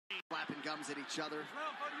gums at each other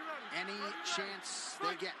any chance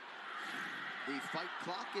they get. The fight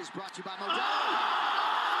clock is brought to you by Modelo.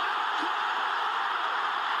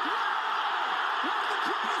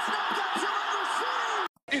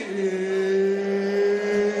 It's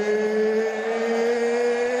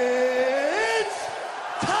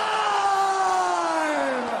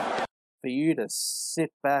time for you to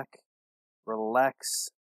sit back, relax,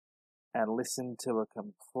 and listen to a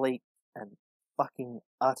complete and fucking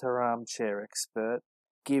utter armchair expert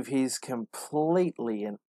give his completely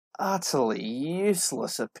and utterly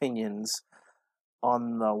useless opinions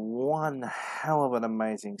on the one hell of an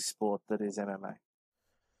amazing sport that is MMA.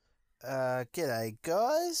 G'day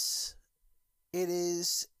guys. It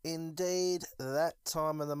is indeed that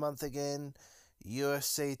time of the month again,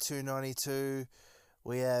 UFC 292.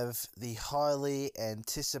 We have the highly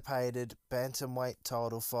anticipated bantamweight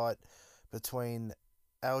title fight between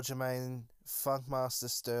Aljamain Funkmaster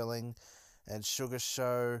Sterling and Sugar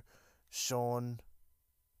Show Sean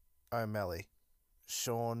O'Malley.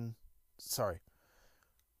 Sugar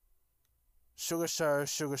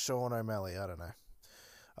Sean O'Malley, I don't know.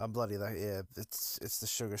 I'm bloody like, yeah, it's the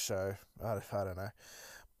Sugar Show. I don't know.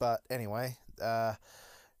 But anyway,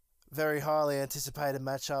 very highly anticipated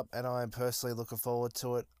matchup, and I am personally looking forward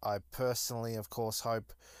to it. I personally, of course,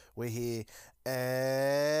 hope we're here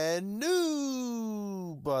and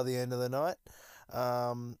new by the end of the night.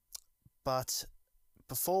 But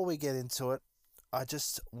before we get into it, I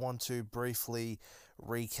just want to briefly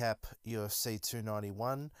recap UFC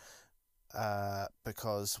 291.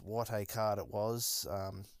 Because what a card it was.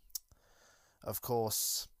 Of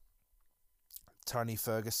course, Tony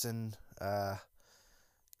Ferguson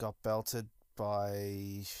got belted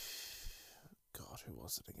by... God, who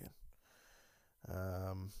was it again?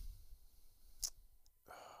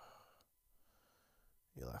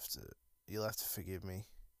 You'll have to forgive me.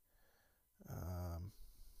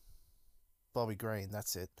 Bobby Green,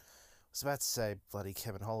 that's it. I was about to say bloody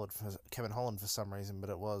Kevin Holland for some reason, but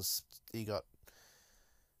he got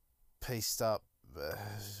pieced up.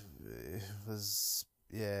 It was,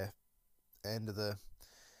 yeah, end of the.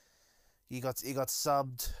 He got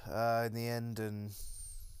subbed in the end, and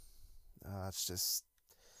it's just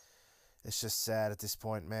sad at this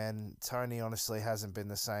point, man. Tony honestly hasn't been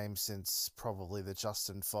the same since probably the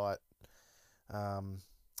Justin fight,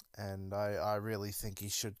 and I really think he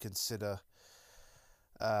should consider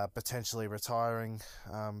potentially retiring,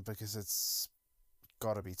 because it's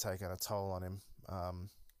got to be taking a toll on him,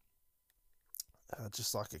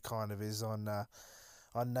 just like it kind of is on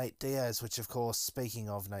Nate Diaz, which of course, speaking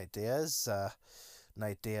of Nate Diaz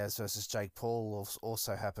versus Jake Paul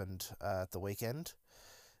also happened at the weekend,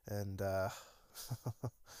 and God,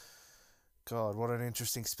 what an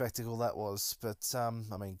interesting spectacle that was. But I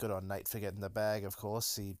mean, good on Nate for getting the bag, of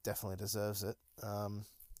course. He definitely deserves it.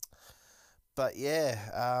 But yeah,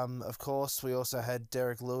 of course, we also had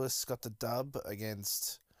Derek Lewis got the dub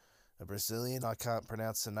against a Brazilian I can't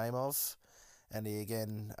pronounce the name of, and he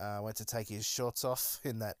again went to take his shorts off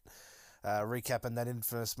in that recapping that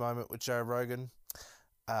infamous moment with Joe Rogan.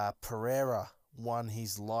 Pereira won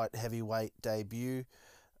his light heavyweight debut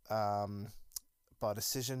by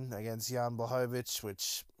decision against Jan Blachowicz,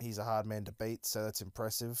 which he's a hard man to beat, so that's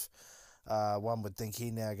impressive. One would think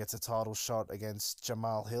he now gets a title shot against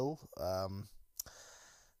Jamal Hill.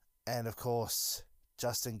 And of course,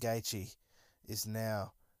 Justin Gaethje is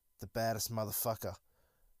now the baddest motherfucker.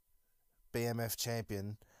 BMF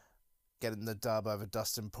champion, getting the dub over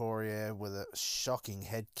Dustin Poirier with a shocking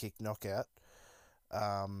head kick knockout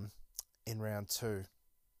in round 2.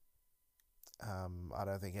 I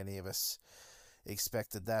don't think any of us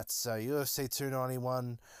expected that. So UFC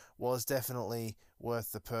 291 was definitely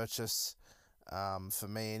worth the purchase, for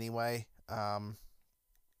me anyway. And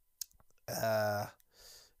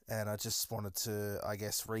I just wanted to, I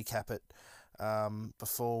guess, recap it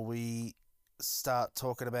before we start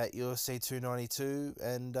talking about UFC 292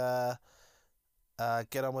 and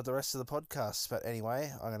get on with the rest of the podcast. But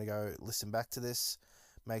anyway, I'm going to go listen back to this,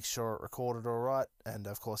 make sure it recorded all right, and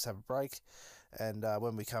of course have a break. And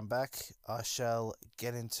when we come back, I shall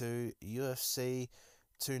get into UFC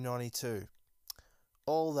 292.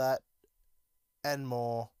 All that and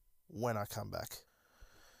more when I come back.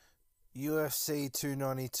 UFC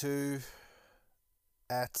 292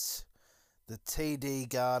 at the TD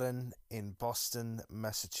Garden in Boston,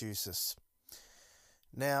 Massachusetts.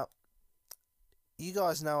 Now, you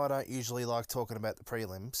guys know I don't usually like talking about the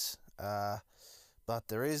prelims, but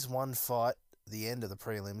there is one fight, the end of the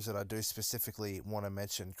prelims, that I do specifically want to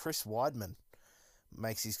mention. Chris Weidman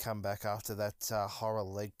makes his comeback after that horror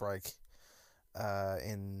leg break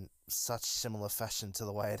in such similar fashion to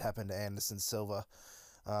the way it happened to Anderson Silva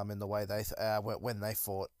in the way they when they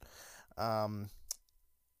fought.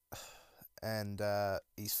 And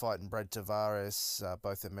he's fighting Brad Tavares,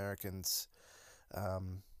 both Americans.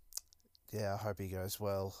 Yeah, I hope he goes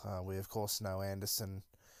well. We, of course, know Anderson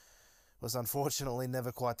was unfortunately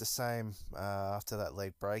never quite the same after that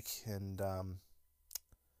leg break. And,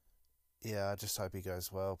 yeah, I just hope he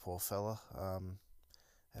goes well, poor fella.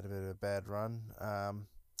 Had a bit of a bad run.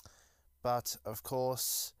 But, of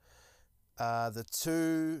course, the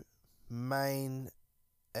two main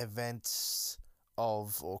events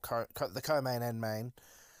the co-main and main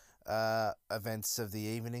events of the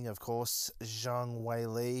evening, of course, Zhang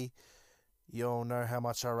Weili. You all know how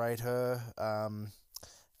much I rate her.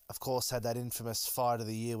 Of course, had that infamous fight of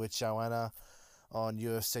the year with Joanna on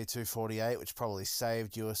UFC 248, which probably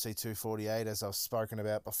saved UFC 248, as I've spoken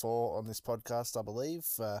about before on this podcast, I believe,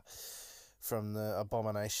 from the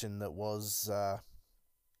abomination that was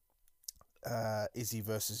Izzy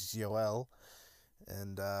versus Yoel.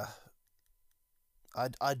 And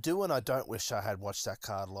I do and I don't wish I had watched that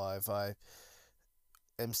card live. I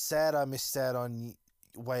am sad I missed out on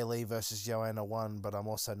Weili versus Joanna 1, but I'm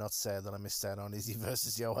also not sad that I missed out on Izzy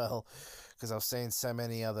versus Yoel, because I've seen so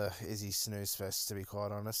many other Izzy snooze fests, to be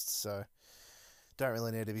quite honest, so don't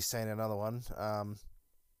really need to be seeing another one.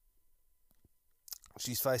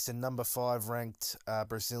 She's facing number 5 ranked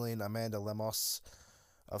Brazilian Amanda Lemos,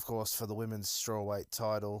 of course, for the women's strawweight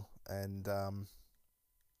title, and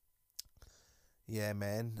yeah,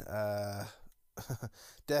 man,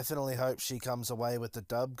 definitely hope she comes away with the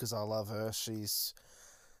dub, because I love her. She's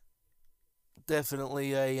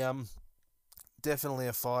definitely a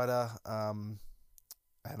fighter, and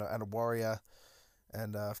a warrior,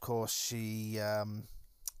 and of course she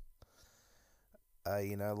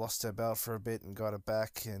lost her belt for a bit and got it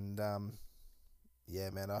back, and yeah,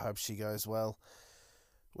 man, I hope she goes well.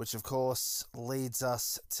 Which of course leads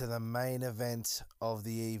us to the main event of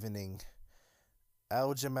the evening.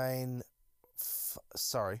 Aljamain,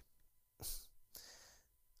 sorry.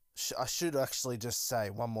 I should actually just say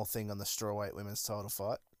one more thing on the strawweight women's title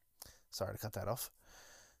fight. Sorry to cut that off.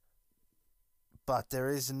 But there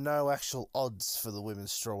is no actual odds for the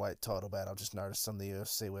women's strawweight title bout, I've just noticed on the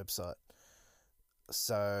UFC website.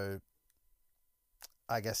 So,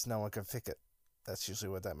 I guess no one can pick it. That's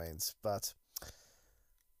usually what that means. But,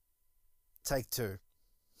 take 2.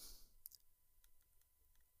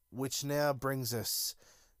 Which now brings us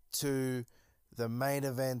to the main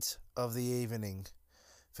event of the evening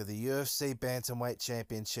for the UFC Bantamweight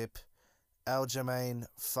Championship. Aljamain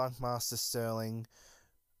Funkmaster Sterling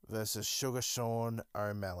versus Sugar Sean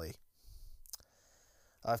O'Malley.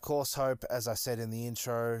 I of course hope, as I said in the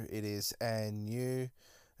intro, it is and new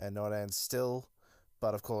and not and still,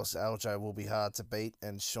 but of course Aljo will be hard to beat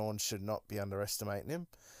and Sean should not be underestimating him.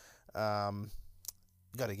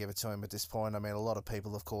 Got to give it to him at this point. I mean, a lot of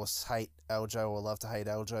people, of course, hate Aljo or love to hate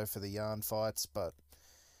Aljo for the Yarn fights, but,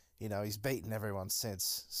 you know, he's beaten everyone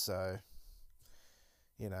since, so,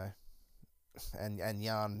 you know, and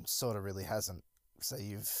Yarn sort of really hasn't. So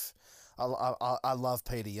I love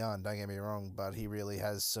Peter Yarn, don't get me wrong, but he really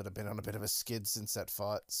has sort of been on a bit of a skid since that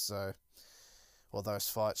fight, so, or those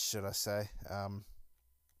fights, should I say. And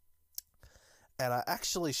I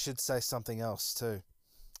actually should say something else, too.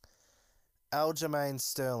 Aljamain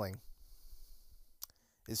Sterling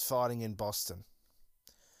is fighting in Boston.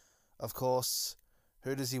 Of course,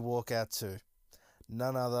 who does he walk out to?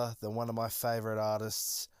 None other than one of my favourite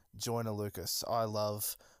artists, Joyner Lucas. I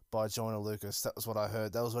Love by Joyner Lucas. That was what I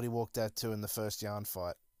heard. That was what he walked out to in the first Yarn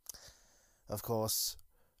fight. Of course,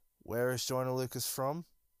 where is Joyner Lucas from?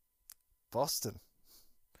 Boston.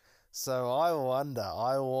 So I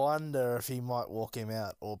wonder if he might walk him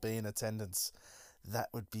out or be in attendance. That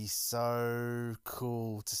would be so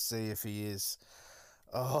cool to see if he is.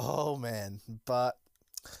 Oh, man. But,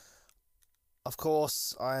 of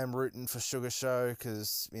course, I am rooting for Sugar Show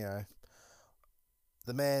because, you know,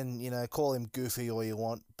 the man, you know, call him goofy all you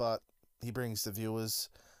want, but he brings the viewers.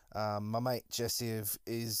 My mate Jesse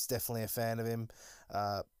is definitely a fan of him,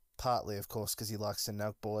 partly, of course, because he likes the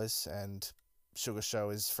Nelk Boys, and Sugar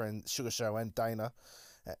Show and Dana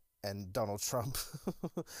and Donald Trump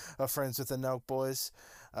are friends with the Nelk Boys.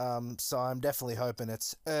 So I'm definitely hoping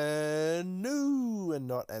it's new and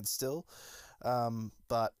not and still.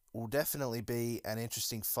 But will definitely be an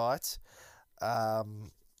interesting fight.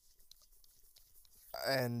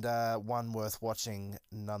 And one worth watching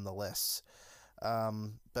nonetheless.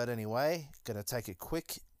 But anyway, going to take a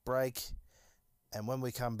quick break. And when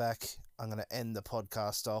we come back, I'm going to end the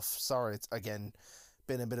podcast off. Sorry, it's, again,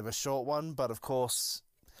 been a bit of a short one. But of course,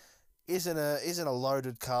 isn't a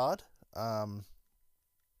loaded card.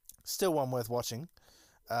 Still one worth watching,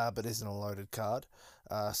 but isn't a loaded card.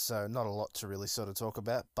 So not a lot to really sort of talk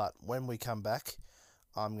about. But when we come back,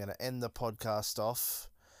 I'm going to end the podcast off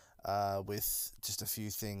with just a few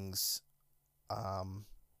things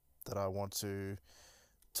that I want to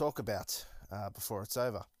talk about before it's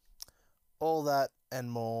over. All that and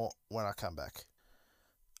more when I come back.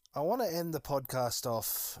 I want to end the podcast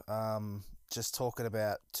off just talking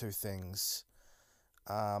about two things.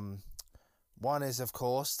 One is, of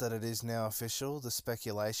course, that it is now official, the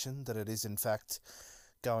speculation that it is, in fact,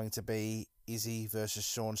 going to be Izzy versus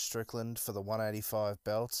Sean Strickland for the 185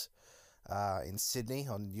 belt in Sydney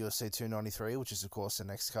on UFC 293, which is, of course, the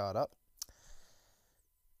next card up.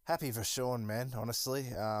 Happy for Sean, man, honestly.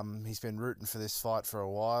 He's been rooting for this fight for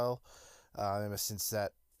a while, ever since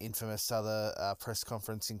that infamous other press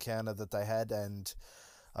conference encounter that they had, and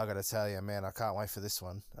I got to tell you, man, I can't wait for this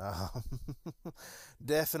one.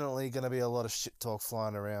 Definitely going to be a lot of shit talk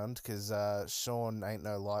flying around because Sean ain't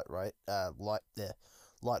no lightweight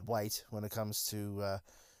when it comes to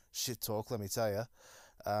shit talk, let me tell you.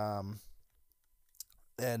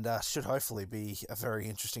 And should hopefully be a very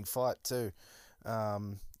interesting fight too.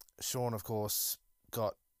 Sean, of course,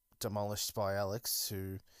 got demolished by Alex,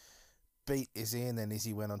 who beat Izzy, and then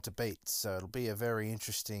Izzy went on to beat. So it'll be a very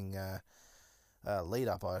interesting lead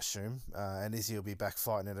up, I assume. And Izzy will be back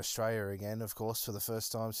fighting in Australia again, of course, for the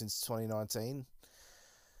first time since 2019.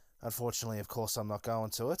 Unfortunately, of course, I'm not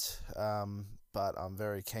going to it, but I'm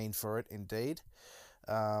very keen for it indeed.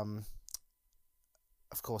 Of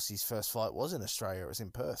course, his first fight was in Australia. It was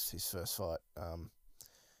in Perth, his first fight.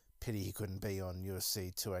 Pity he couldn't be on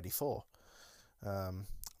UFC 284.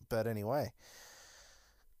 But anyway,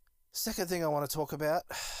 second thing I want to talk about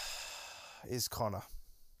is Conor.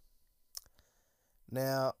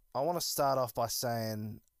 Now, I want to start off by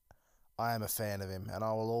saying I am a fan of him, and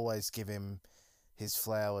I will always give him his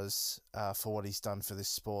flowers for what he's done for this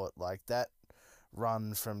sport. Like that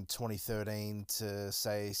run from 2013 to,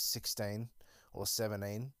 say, 16 or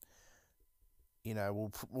 17, you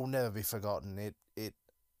know, will never be forgotten. It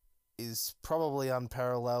is probably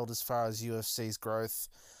unparalleled as far as UFC's growth.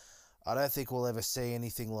 I don't think we'll ever see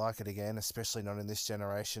anything like it again, especially not in this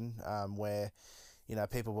generation, where, you know,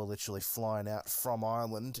 people were literally flying out from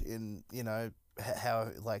Ireland in, you know, how,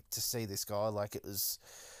 like, to see this guy. Like, it was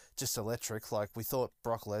just electric. Like, we thought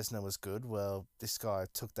Brock Lesnar was good. Well, this guy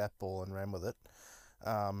took that ball and ran with it.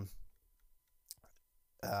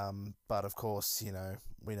 But of course, you know,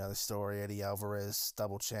 we know the story. Eddie Alvarez,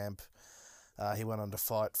 double champ. He went on to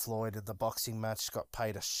fight Floyd in the boxing match, got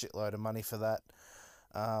paid a shitload of money for that.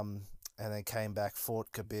 And then came back,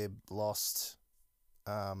 fought Khabib, lost.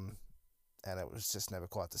 And it was just never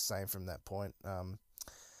quite the same from that point.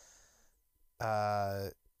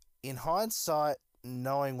 In hindsight,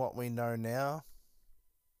 knowing what we know now,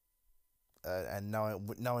 and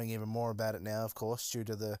knowing even more about it now, of course, due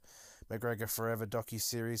to the McGregor Forever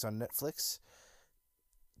docu-series on Netflix,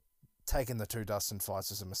 taking the two Dustin fights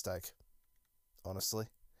was a mistake, honestly.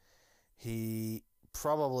 He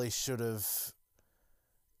probably should have...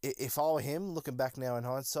 If I were him, looking back now in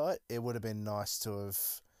hindsight, it would have been nice to have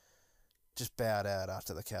just bowed out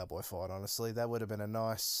after the Cowboy fight, honestly. That would have been a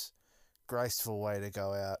nice, graceful way to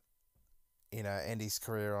go out, you know, end his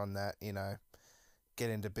career on that, you know, get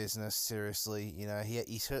into business seriously. You know,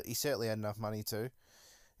 he certainly had enough money to,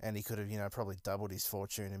 and he could have, you know, probably doubled his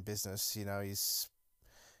fortune in business. You know, he's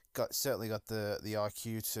certainly got the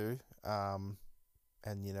IQ too, and,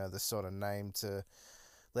 you know, the sort of name to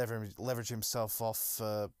leverage himself off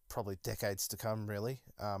for probably decades to come, really.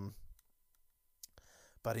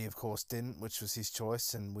 But he, of course, didn't, which was his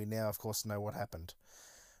choice, and we now, of course, know what happened.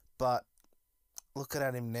 But looking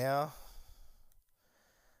at him now,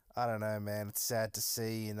 I don't know, man. It's sad to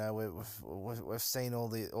see. You know, we've seen all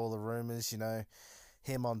the rumors. You know,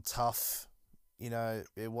 him on Tough. You know,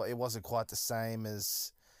 it wasn't quite the same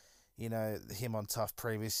as, you know, him on Tough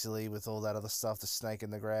previously with all that other stuff, the snake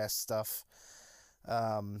in the grass stuff.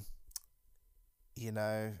 You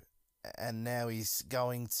know, and now he's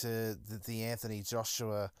going to the Anthony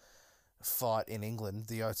Joshua fight in England,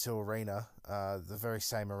 the O2 Arena, the very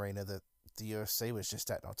same arena that the UFC was just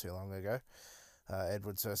at not too long ago,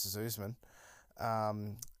 Edwards versus Usman,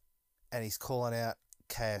 and he's calling out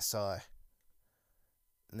KSI.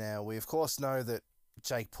 Now, we of course know that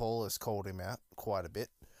Jake Paul has called him out quite a bit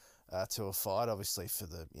to a fight, obviously for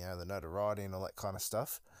the, you know, the notoriety and all that kind of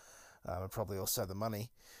stuff. And probably also the money,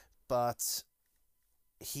 but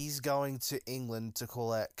he's going to England to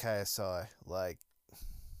call out KSI, like,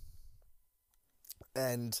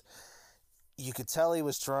 and you could tell he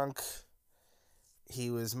was drunk. he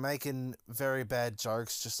was making very bad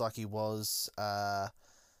jokes, just like he was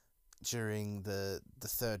during the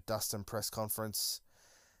third Dustin press conference.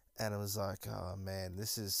 And it was like, oh man,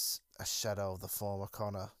 this is a shadow of the former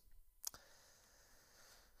Conor.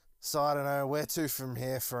 So I don't know, where to from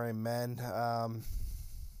here for him, man.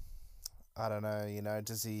 I don't know,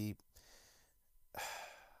 does he...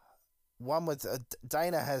 One with...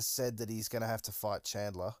 Dana has said that he's going to have to fight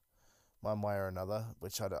Chandler one way or another,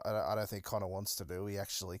 which I don't think Conor wants to do. He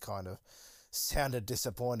actually kind of sounded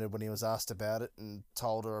disappointed when he was asked about it and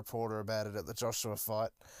told a reporter about it at the Joshua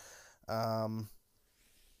fight.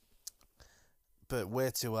 But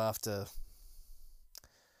where to after...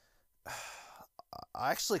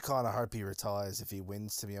 I actually kind of hope he retires if he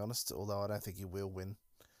wins, to be honest, although I don't think he will win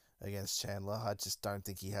against Chandler. I just don't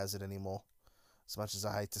think he has it anymore, as much as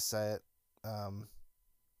I hate to say it. I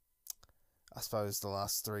suppose the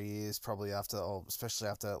last 3 years, probably especially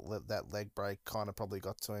after that leg break, kind of probably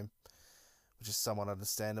got to him, which is somewhat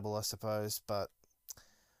understandable, I suppose. But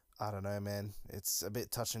I don't know, man. It's a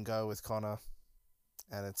bit touch and go with Conor,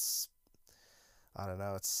 and I don't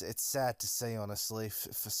know. It's sad to see, honestly,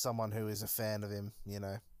 for someone who is a fan of him.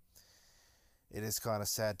 It is kind of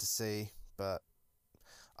sad to see, but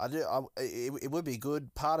it would be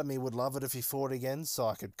good. Part of me would love it if he fought again, so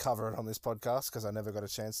I could cover it on this podcast because I never got a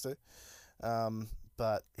chance to.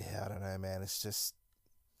 But yeah, I don't know, man. It's just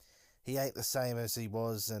he ain't the same as he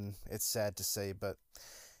was, and it's sad to see. But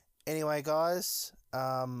anyway, guys,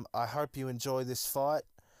 I hope you enjoy this fight.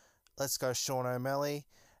 Let's go, Sean O'Malley.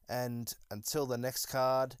 And until the next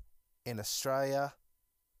card in Australia,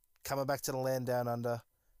 coming back to the land down under,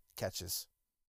 catches.